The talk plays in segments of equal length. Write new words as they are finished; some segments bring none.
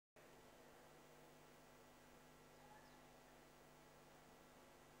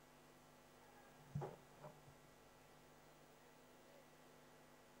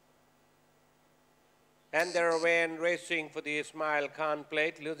And they're away and racing for the Ismail Khan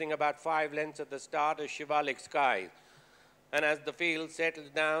plate, losing about 5 lengths at the start is Shivalik Sky. And as the field settles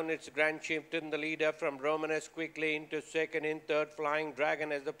down, it's Grand Chieftain, the leader, from Romanesque quickly into second, in third, Flying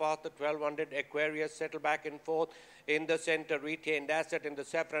Dragon as the path, the 1200 Aquarius settle back in fourth. In the center, Retained Asset in the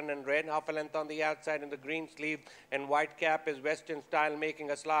saffron and red, half a length on the outside in the green sleeve, and white cap is Western Style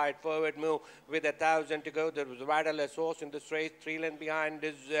making a slide forward move with 1,000 to go. There was a riderless horse in this race, 3 lengths behind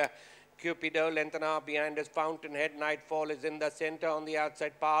is Cupido, length and a half behind is Fountainhead. Nightfall is in the center on the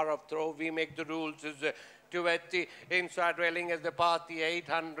outside. Power of Throw, We Make the Rules is towards the inside railing as they pass the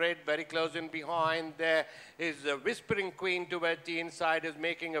 800. Very close in behind there is Whispering Queen towards the inside is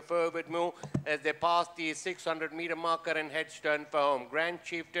making a forward move as they pass the 600-meter marker and heads turn for home. Grand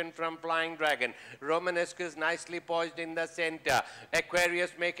Chieftain from Flying Dragon. Romanesque is nicely poised in the center.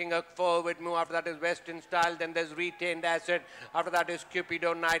 Aquarius making a forward move. After that is Western Style. Then there's Retained Asset. After that is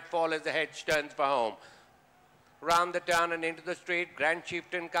Cupido. Nightfall as the heads turns for home. Round the turn and into the street. Grand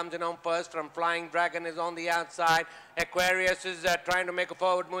Chieftain comes in on first. From Flying Dragon is on the outside. Aquarius is trying to make a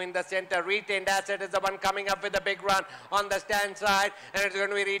forward move in the center. Retained Asset is the one coming up with a big run on the stand side. And it's going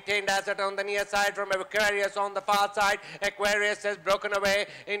to be Retained Asset on the near side from Aquarius on the far side. Aquarius has broken away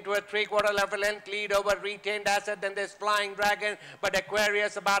into a 3/4 level length lead over Retained Asset. Then there's Flying Dragon. But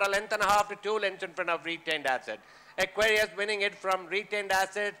Aquarius about 1.5 lengths to 2 lengths in front of Retained Asset. Aquarius winning it from Retained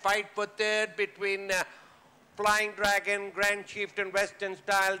Asset. Fight for third between Flying Dragon, Grand Chieftain, Western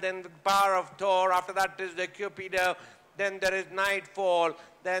Style, then the Power of Thor. After that is the Cupido. Then there is Nightfall.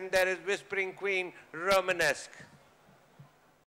 Then there is Whispering Queen, Romanesque.